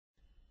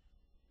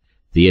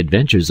The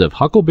Adventures of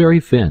Huckleberry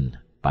Finn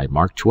by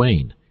Mark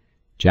Twain.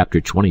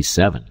 Chapter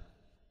 27.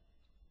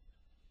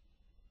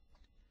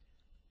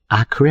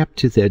 I crept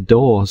to their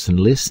doors and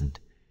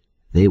listened.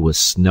 They was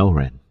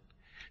snoring.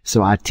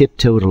 So I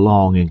tiptoed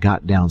along and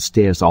got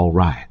downstairs all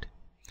right.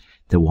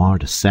 There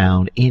warn't a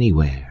sound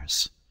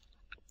anywheres.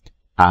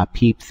 I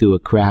peeped through a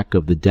crack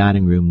of the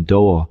dining-room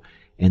door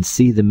and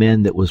see the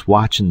men that was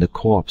watching the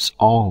corpse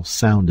all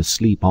sound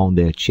asleep on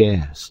their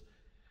chairs.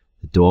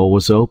 The door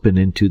was open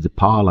into the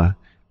parlor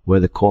where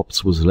the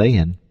corpse was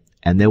layin',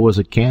 and there was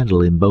a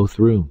candle in both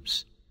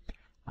rooms.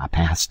 I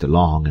passed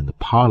along, and the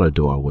parlor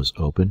door was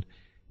open,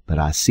 but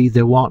I see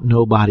there warn't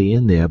nobody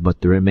in there but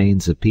the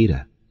remains of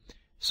Peter,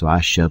 so I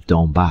shoved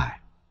on by.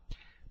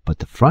 But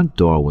the front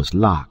door was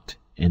locked,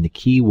 and the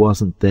key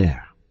wasn't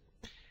there.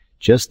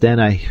 Just then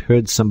I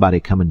heard somebody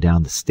coming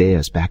down the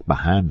stairs back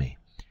behind me.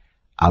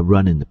 I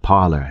run in the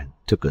parlor and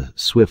took a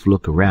swift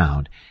look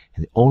around,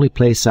 and the only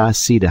place I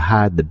see to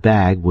hide the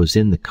bag was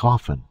in the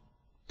coffin.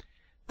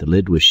 The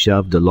lid was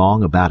shoved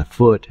along about a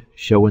foot,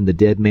 showing the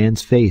dead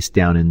man's face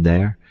down in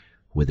there,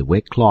 with a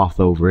wet cloth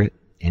over it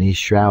and his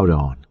shroud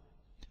on.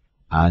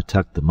 I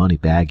tucked the money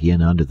bag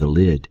in under the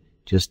lid,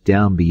 just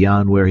down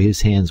beyond where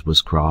his hands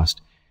was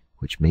crossed,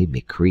 which made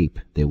me creep,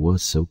 they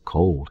was so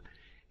cold,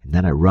 and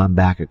then I run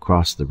back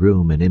across the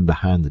room and in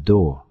behind the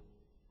door.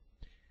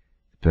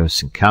 The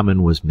person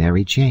comin' was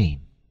Mary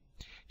Jane.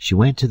 She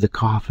went to the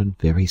coffin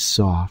very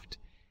soft,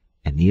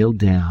 and kneeled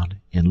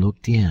down and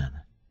looked in.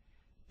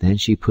 Then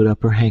she put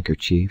up her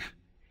handkerchief,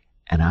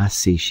 and I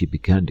see she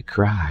begun to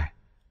cry,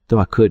 though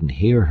I couldn't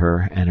hear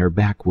her, and her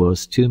back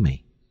was to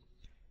me.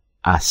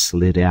 I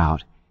slid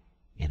out,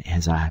 and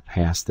as I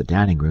passed the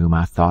dining room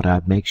I thought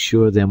I'd make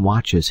sure them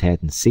watchers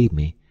hadn't seen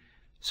me,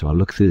 so I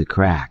looked through the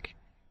crack,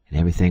 and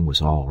everything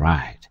was all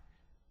right.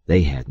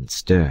 They hadn't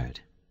stirred.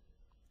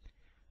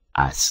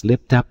 I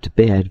slipped up to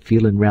bed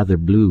feeling rather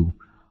blue,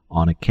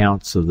 on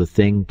accounts of the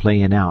thing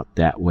playin' out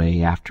that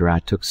way after I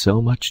took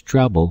so much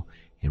trouble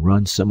and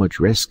run so much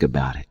risk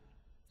about it.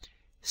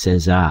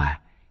 Says I,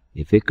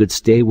 if it could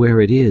stay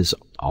where it is,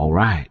 all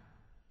right,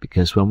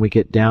 because when we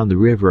get down the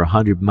river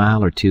 100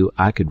 mile or two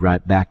I could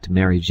write back to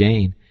Mary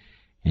Jane,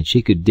 and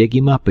she could dig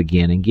him up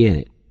again and get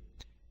it.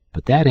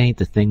 But that ain't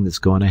the thing that's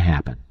going to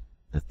happen.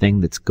 The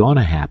thing that's going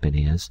to happen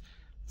is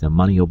the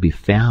money'll be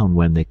found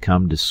when they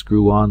come to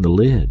screw on the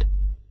lid.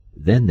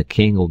 Then the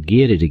king'll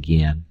get it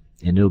again,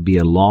 and it'll be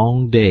a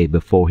long day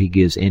before he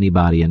gives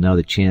anybody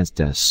another chance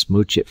to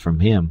smooch it from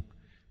him.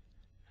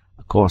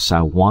 Of course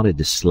I wanted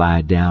to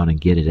slide down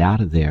and get it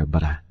out of there,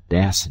 but I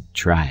dasn't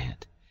try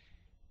it.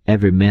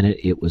 Every minute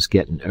it was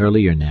getting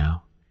earlier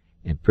now,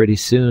 and pretty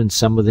soon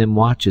some of them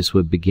watches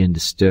would begin to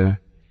stir,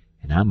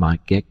 and I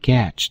might get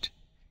catched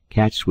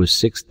with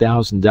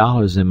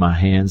 $6,000 in my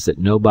hands that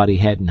nobody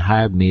hadn't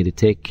hired me to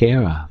take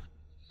care of.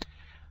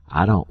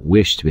 I don't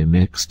wish to be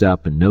mixed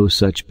up in no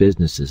such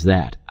business as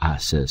that, I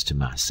says to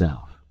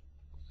myself.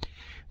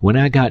 When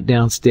I got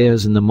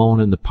downstairs in the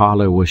morning, the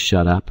parlor was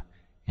shut up,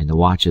 and the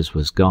watches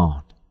was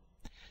gone.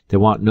 There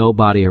warn't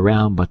nobody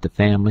around but the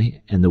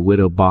family and the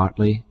widow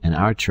Bartley and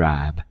our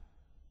tribe.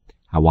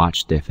 I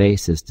watched their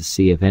faces to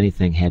see if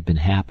anything had been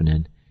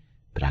happening,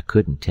 but I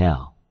couldn't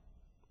tell.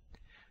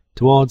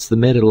 Towards the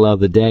middle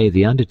of the day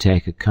the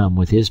undertaker come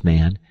with his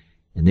man,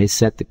 and they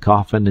set the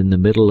coffin in the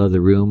middle of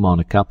the room on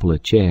a couple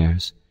of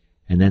chairs,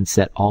 and then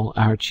set all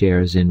our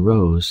chairs in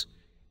rows,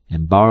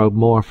 and borrowed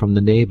more from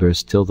the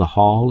neighbors till the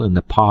hall and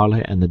the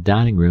parlor and the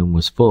dining-room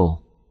was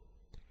full.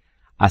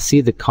 I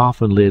see the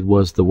coffin lid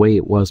was the way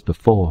it was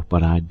before,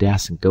 but I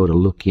dasn't go to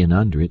look in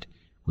under it,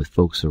 with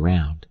folks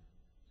around.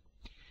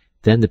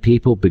 Then the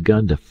people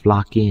begun to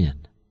flock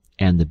in,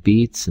 and the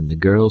beats and the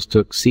girls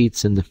took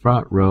seats in the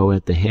front row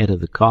at the head of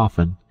the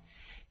coffin,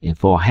 and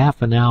for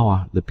half an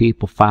hour the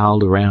people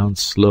filed around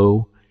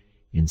slow,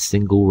 in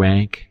single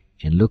rank,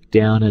 and looked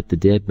down at the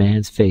dead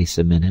man's face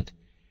a minute,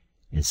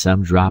 and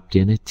some dropped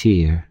in a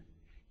tear.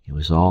 It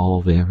was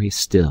all very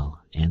still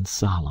and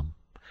solemn,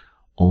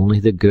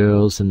 only the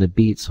girls and the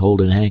beats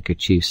holding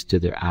handkerchiefs to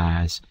their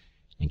eyes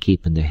and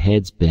keeping their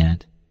heads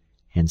bent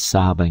and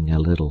sobbing a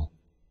little.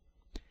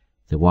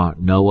 There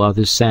warn't no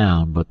other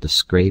sound but the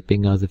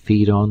scraping of the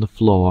feet on the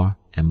floor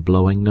and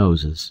blowing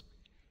noses,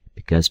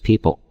 because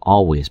people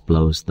always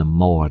blows them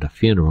more at a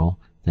funeral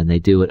than they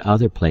do at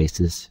other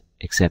places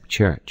except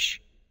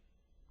church.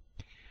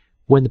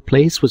 When the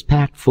place was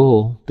packed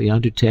full, the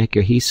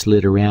undertaker he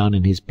slid around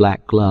in his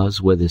black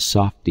gloves with his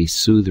softy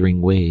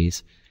soothing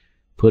ways,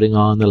 putting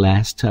on the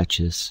last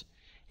touches,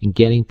 and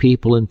getting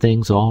people and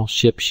things all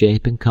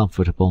ship-shape and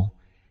comfortable,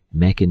 and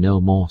making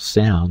no more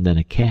sound than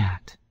a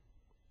cat.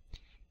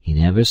 He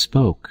never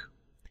spoke.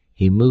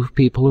 He moved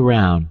people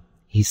around.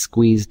 He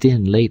squeezed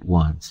in late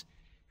ones.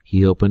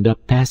 He opened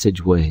up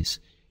passageways,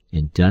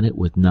 and done it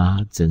with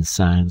nods and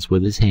signs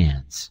with his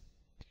hands.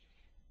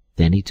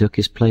 Then he took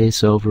his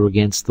place over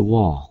against the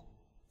wall.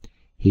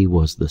 He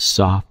was the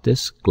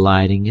softest,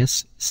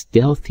 glidingest,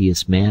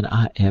 stealthiest man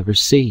I ever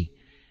see,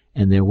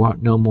 and there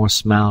warn't no more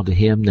smile to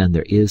him than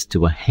there is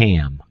to a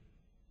ham.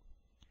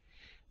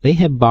 They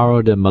had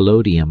borrowed a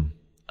melodeon,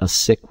 a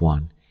sick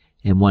one,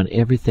 and when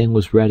everything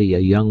was ready a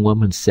young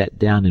woman sat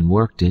down and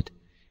worked it,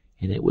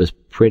 and it was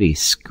pretty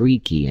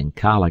squeaky and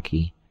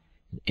colicky,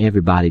 and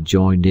everybody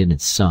joined in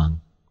and sung,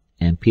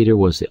 and Peter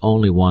was the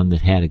only one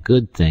that had a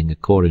good thing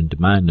according to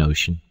my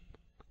notion.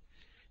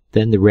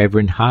 Then the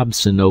Reverend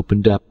Hobson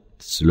opened up,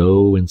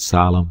 slow and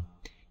solemn,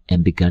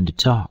 and begun to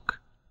talk.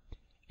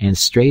 And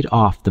straight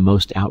off the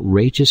most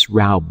outrageous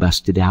row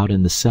busted out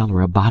in the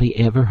cellar a body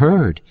ever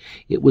heard.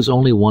 It was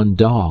only one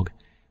dog,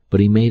 but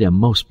he made a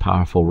most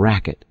powerful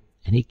racket,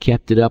 and he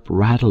kept it up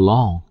right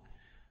along.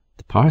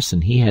 The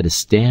parson, he had to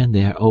stand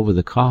there over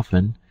the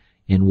coffin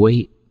and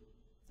wait.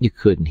 You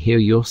couldn't hear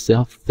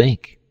yourself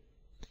think.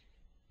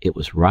 It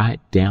was right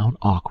down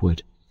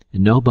awkward,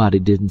 and nobody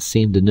didn't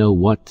seem to know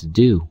what to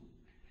do.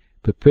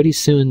 But pretty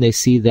soon they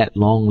see that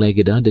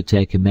long-legged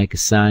undertaker make a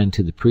sign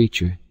to the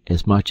preacher,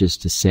 as much as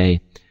to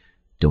say,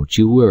 "Don't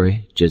you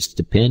worry, just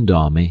depend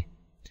on me."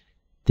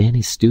 Then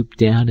he stooped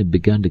down and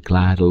begun to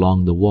glide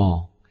along the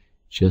wall,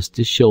 just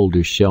his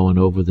shoulders showing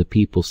over the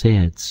people's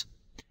heads.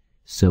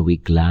 So he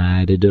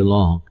glided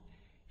along,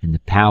 and the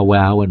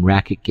powwow and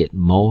racket getting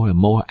more and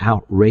more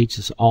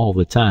outrageous all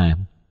the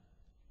time.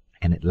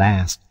 And at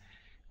last,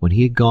 when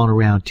he had gone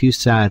around 2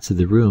 sides of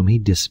the room, he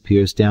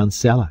disappears down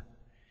cellar.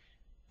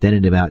 Then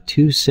in about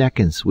 2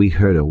 seconds we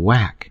heard a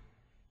whack,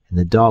 and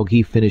the dog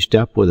he finished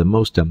up with a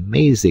most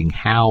amazing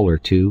howl or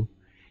two,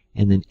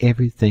 and then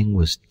everything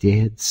was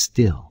dead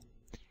still,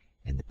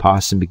 and the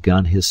parson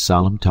begun his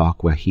solemn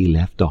talk where he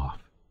left off.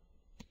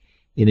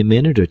 In a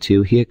minute or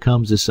two here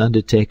comes this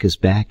undertaker's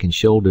back and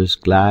shoulders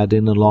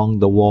gliding along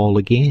the wall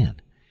again,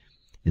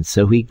 and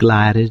so he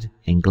glided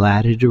and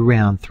glided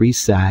around 3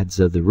 sides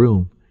of the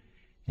room,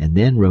 and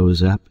then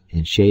rose up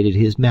and shaded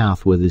his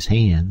mouth with his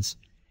hands,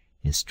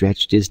 and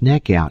stretched his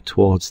neck out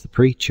towards the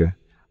preacher,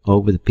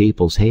 over the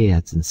people's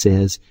heads, and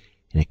says,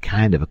 in a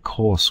kind of a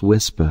coarse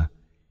whisper,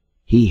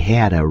 "He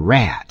had a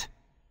rat."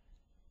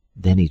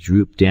 Then he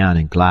drooped down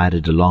and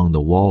glided along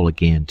the wall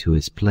again to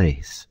his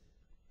place.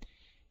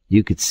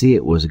 You could see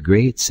it was a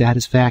great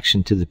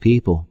satisfaction to the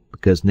people,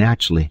 because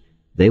naturally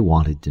they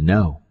wanted to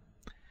know.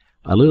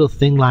 A little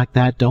thing like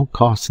that don't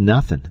cost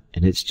nothing,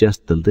 and it's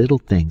just the little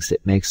things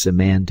that makes a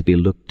man to be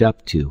looked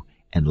up to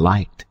and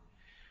liked.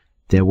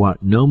 There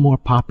warn't no more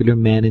popular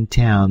man in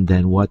town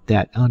than what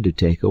that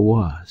undertaker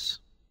was.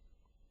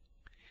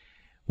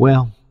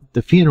 Well,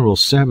 the funeral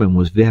sermon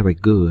was very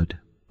good,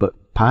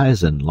 but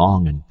pison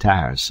long and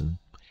tiresome,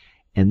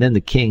 and then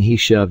the king he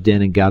shoved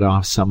in and got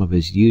off some of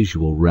his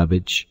usual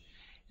rubbish,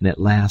 and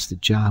at last the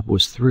job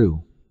was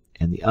through,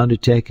 and the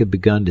undertaker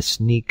begun to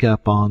sneak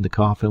up on the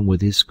coffin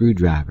with his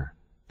screwdriver.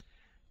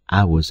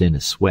 I was in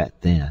a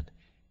sweat then,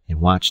 and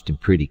watched him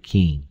pretty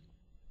keen.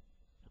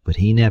 But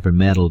he never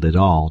meddled at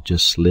all,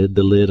 just slid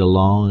the lid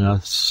along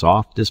as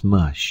soft as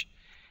mush,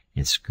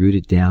 and screwed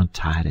it down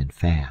tight and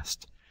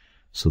fast.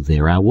 So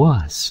there I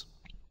was.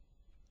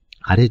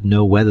 I didn't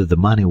know whether the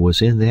money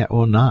was in there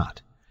or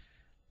not.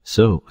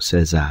 So,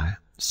 says I,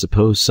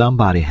 suppose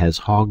somebody has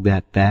hogged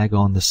that bag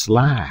on the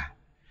sly.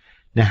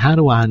 Now how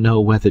do I know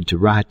whether to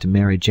write to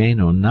Mary Jane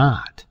or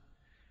not?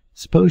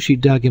 Suppose she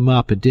dug him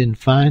up and didn't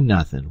find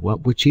nothing,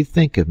 what would she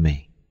think of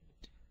me?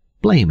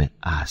 Blame it,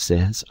 I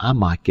says, I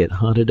might get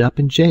hunted up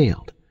and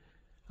jailed.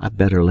 I'd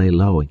better lay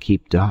low and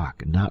keep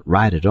dark, and not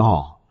write at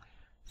all.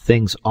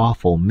 Things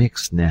awful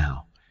mixed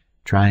now.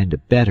 Trying to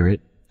better it,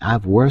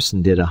 I've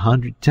worsened it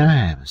 100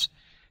 times,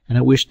 and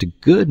I wish to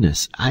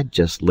goodness I'd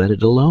just let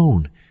it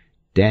alone.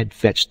 Dad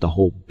fetched the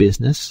whole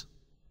business.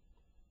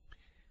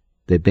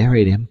 They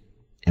buried him,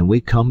 and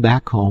we come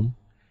back home,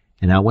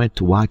 and I went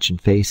to watching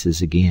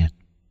faces again.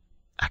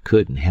 I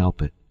couldn't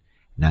help it,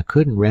 and I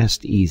couldn't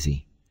rest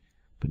easy.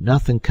 But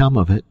nothing come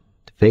of it.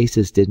 The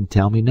faces didn't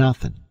tell me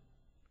nothing.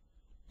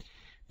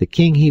 The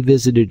king he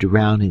visited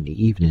around in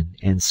the evening,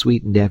 and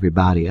sweetened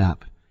everybody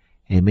up,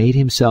 and made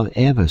himself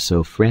ever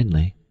so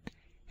friendly,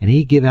 and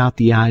he give out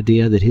the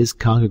idea that his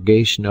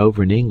congregation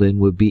over in England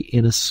would be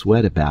in a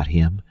sweat about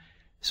him,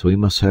 so he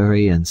must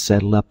hurry and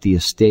settle up the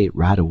estate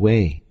right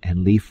away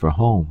and leave for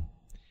home.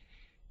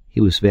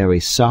 He was very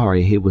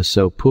sorry he was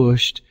so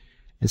pushed,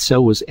 and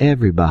so was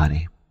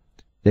everybody.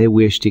 They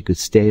wished he could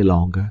stay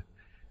longer,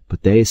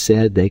 but they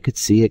said they could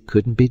see it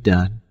couldn't be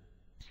done.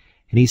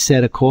 And he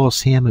said of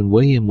course him and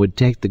William would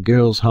take the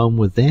girls home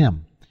with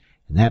them,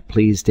 and that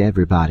pleased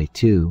everybody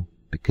too,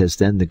 because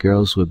then the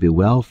girls would be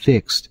well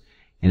fixed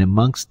and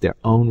amongst their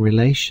own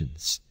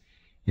relations.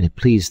 And it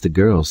pleased the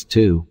girls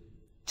too,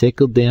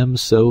 tickled them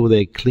so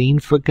they clean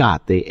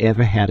forgot they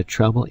ever had a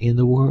trouble in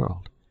the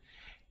world,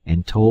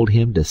 and told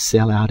him to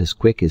sell out as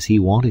quick as he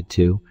wanted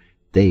to,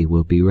 they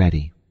will be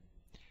ready.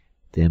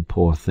 Them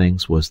poor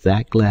things was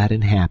that glad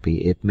and happy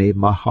it made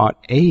my heart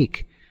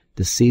ache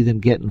to see them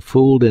getting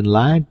fooled and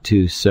lied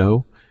to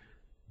so,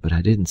 but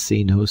I didn't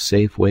see no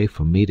safe way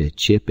for me to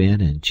chip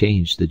in and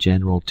change the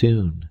general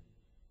tune.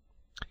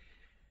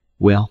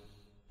 Well,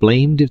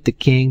 blamed if the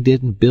king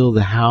didn't build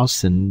the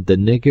house and the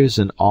niggers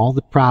and all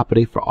the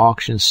property for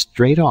auction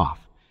straight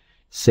off,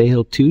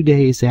 sailed 2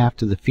 days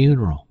after the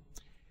funeral,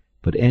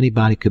 but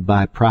anybody could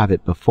buy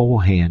private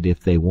beforehand if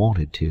they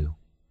wanted to.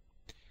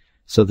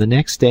 So the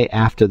next day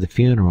after the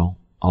funeral,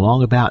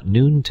 along about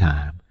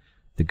noontime,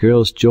 the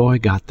girl's joy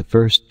got the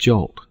first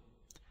jolt.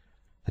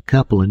 A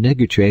couple of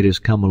nigger traders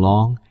come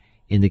along,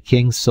 and the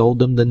king sold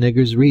them the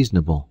niggers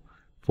reasonable,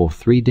 for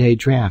 3-day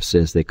drafts,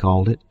 as they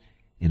called it,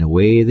 and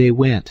away they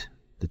went,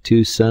 the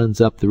 2 sons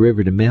up the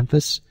river to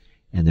Memphis,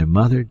 and their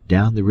mother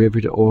down the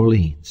river to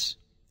Orleans.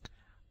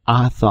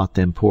 I thought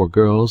them poor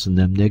girls and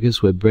them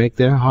niggers would break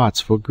their hearts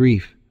for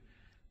grief.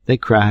 They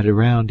cried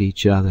around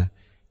each other,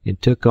 and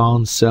took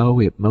on so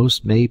it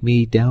most made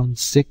me down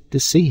sick to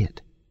see it.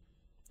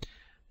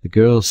 The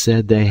girls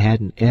said they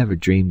hadn't ever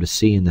dreamed of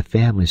seeing the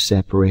family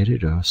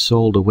separated or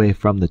sold away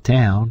from the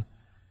town.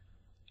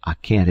 I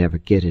can't ever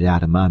get it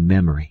out of my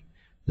memory,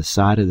 the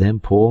sight of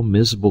them poor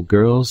miserable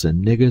girls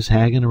and niggers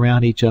hanging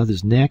around each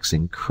other's necks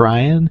and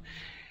crying,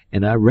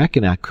 and I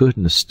reckon I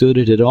couldn't have stood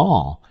it at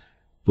all,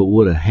 but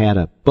would have had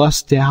to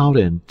bust out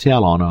and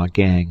tell on our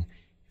gang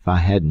if I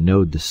hadn't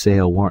knowed the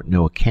sale warn't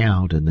no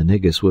account and the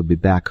niggers would be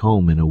back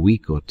home in a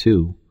week or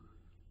 2.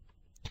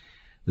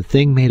 The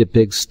thing made a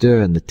big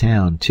stir in the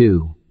town,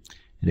 too,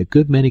 and a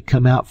good many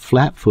come out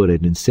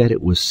flat-footed and said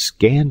it was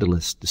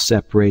scandalous to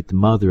separate the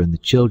mother and the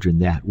children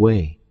that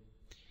way.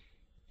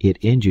 It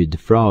injured the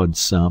frauds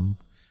some,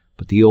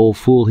 but the old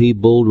fool he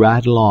bulled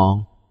right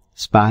along,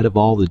 spite of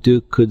all the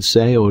Duke could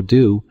say or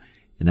do,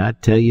 and I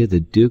tell you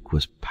the Duke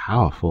was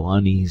powerful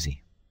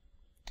uneasy.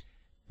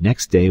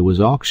 Next day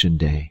was auction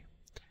day.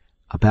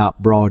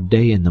 About broad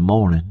day in the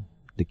morning,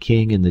 the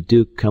king and the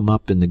Duke come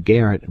up in the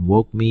garret and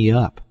woke me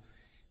up,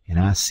 and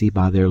I see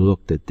by their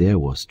look that there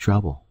was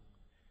trouble.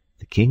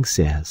 The king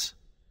says,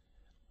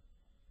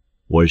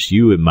 "Was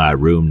you in my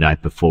room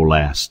night before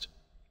last?"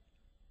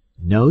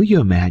 "No,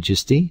 your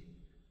majesty,"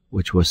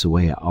 which was the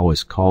way I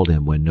always called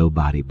him when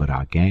nobody but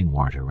our gang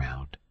warn't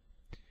around.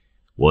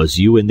 "Was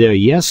you in there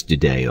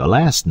yesterday or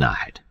last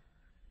night?"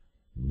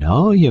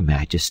 "No, your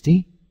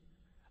majesty."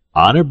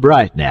 "Honor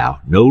bright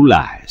now, no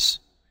lies."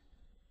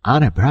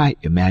 "Honor bright,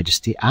 your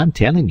majesty, I'm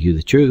telling you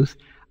the truth.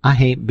 I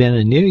hain't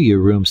been near your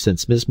room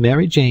since Miss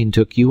Mary Jane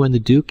took you and the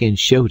Duke and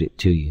showed it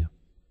to you."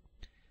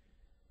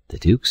 The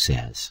Duke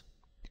says,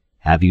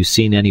 "Have you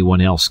seen anyone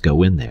else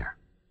go in there?"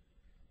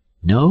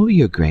 "No,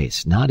 your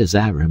grace, not as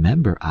I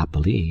remember, I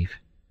believe."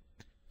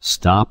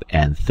 "Stop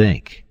and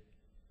think."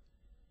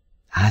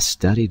 I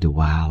studied a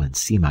while and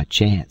see my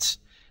chance.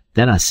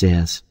 Then I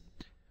says,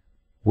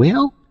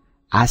 "Well,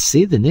 I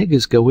see the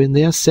niggers go in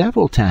there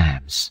several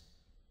times."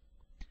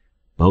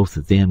 Both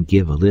of them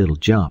give a little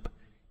jump,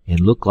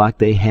 and looked like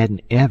they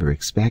hadn't ever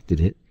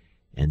expected it,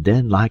 and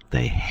then like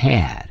they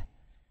had.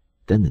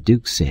 Then the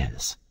Duke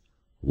says,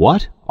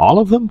 "What, all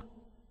of them?"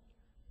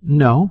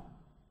 "No,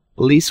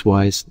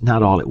 leastwise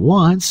not all at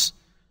once.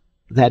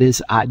 That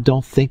is, I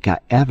don't think I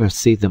ever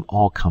see them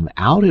all come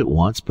out at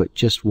once, but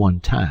just one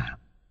time."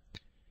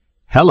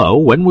 "Hello,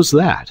 when was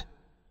that?"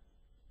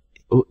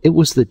 "It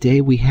was the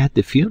day we had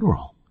the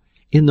funeral,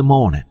 in the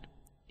morning.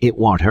 It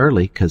warn't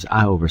early, 'cause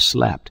I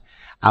overslept.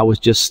 I was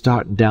just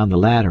starting down the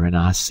ladder, and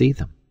I see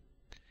them."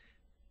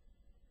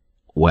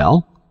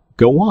 "Well,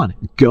 go on,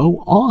 go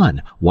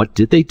on. What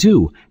did they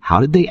do?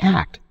 How did they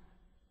act?"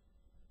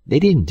 "They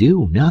didn't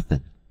do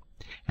nothing,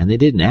 and they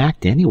didn't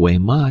act anyway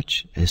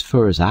much, as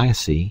fur as I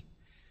see.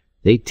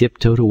 They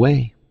tiptoed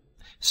away.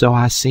 So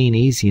I seen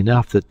easy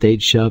enough that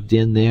they'd shoved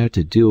in there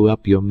to do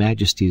up your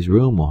majesty's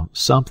room or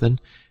something,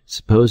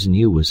 supposing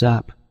you was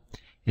up,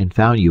 and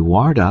found you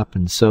warn't up,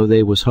 and so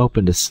they was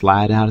hoping to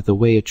slide out of the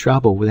way of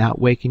trouble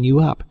without waking you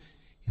up,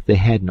 if they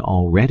hadn't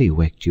already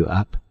waked you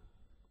up."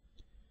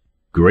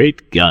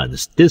 "Great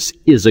guns, this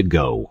is a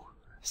go,"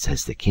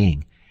 says the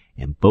king,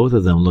 and both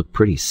of them looked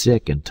pretty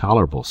sick and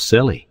tolerable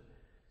silly.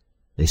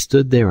 They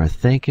stood there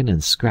a-thinking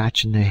and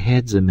scratching their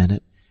heads a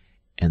minute,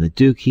 and the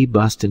Duke he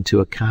bust into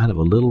a kind of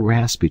a little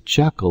raspy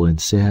chuckle and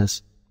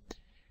says,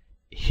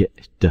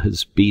 "It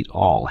does beat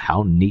all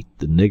how neat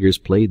the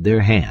niggers played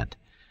their hand.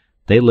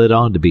 They let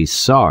on to be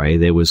sorry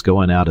they was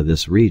going out of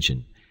this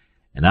region,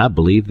 and I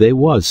believe they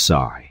was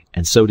sorry,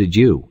 and so did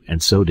you,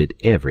 and so did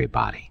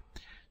everybody.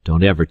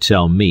 Don't ever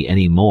tell me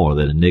any more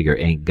that a nigger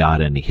ain't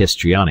got any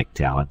histrionic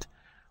talent.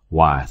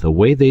 Why, the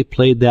way they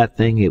played that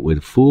thing, it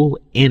would fool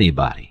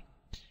anybody.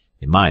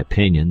 In my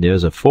opinion,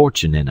 there's a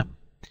fortune in 'em.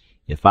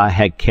 If I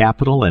had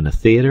capital and a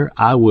theater,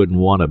 I wouldn't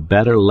want a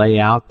better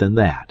layout than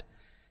that.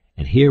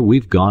 And here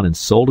we've gone and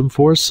sold 'em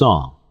for a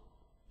song.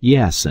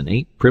 Yes, and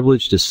ain't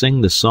privileged to sing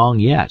the song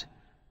yet.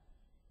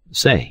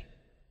 Say,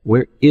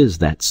 where is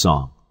that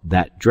song,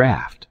 that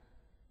draft?"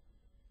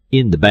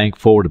 "In the bank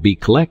for to be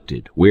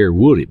collected. Where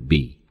would it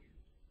be?"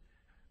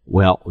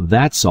 "Well,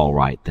 that's all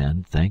right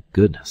then, thank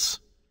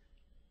goodness."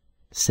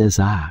 Says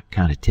I,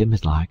 kind of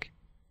timid-like,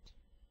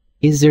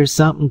 "Is there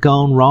something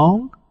gone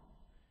wrong?"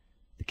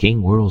 The king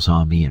whirls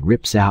on me and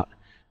rips out,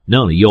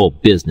 "None of your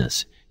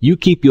business. You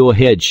keep your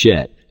head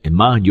shut and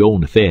mind your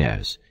own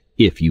affairs,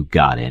 if you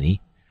got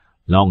any.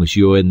 Long as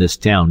you're in this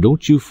town,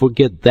 don't you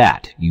forget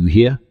that, you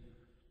hear?"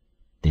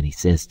 Then he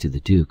says to the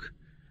Duke,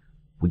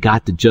 "We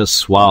got to just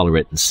swaller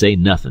it and say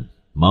nothing.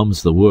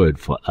 Mum's the word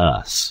for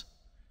us."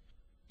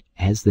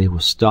 As they were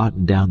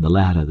starting down the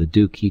ladder, the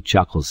Duke he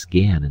chuckles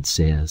again and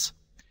says,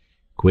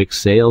 "Quick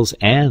sales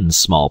and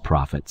small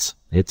profits.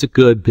 It's a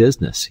good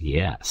business,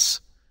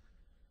 yes."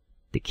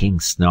 The king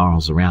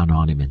snarls around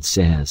on him and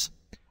says,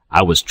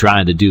 "I was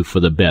trying to do for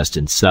the best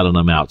in selling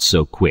 'em out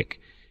so quick.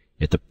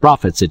 If the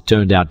profits had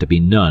turned out to be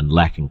none,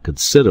 lacking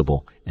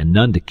considerable, and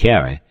none to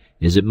carry,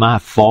 is it my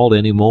fault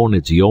any more'n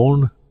it's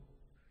yourn?"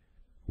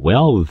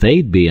 "Well,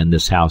 they'd be in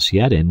this house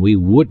yet, and we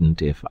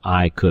wouldn't if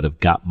I could have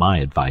got my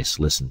advice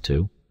listened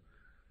to."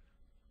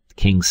 The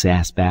king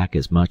sassed back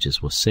as much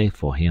as was safe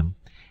for him,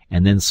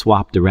 and then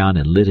swapped around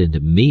and lit into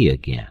me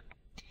again.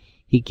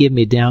 He give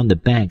me down the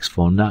banks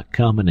for not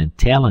coming and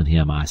telling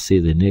him I see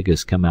the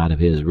niggers come out of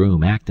his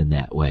room acting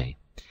that way.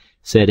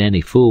 Said any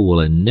fool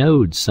would have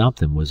knowed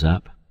something was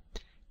up.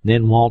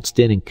 Then waltzed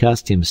in and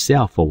cussed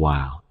himself a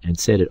while, and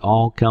said it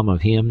all come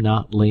of him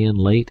not laying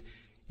late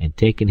and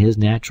taking his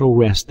natural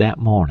rest that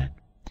morning,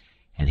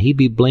 and he'd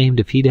be blamed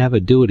if he'd ever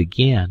do it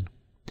again.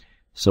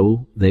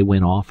 So they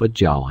went off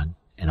a-jawing,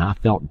 and I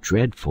felt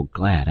dreadful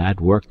glad I'd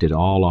worked it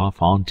all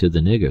off onto the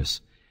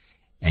niggers,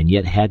 and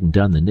yet hadn't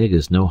done the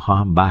niggers no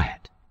harm by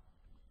it.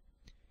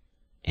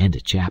 End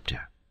of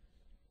chapter.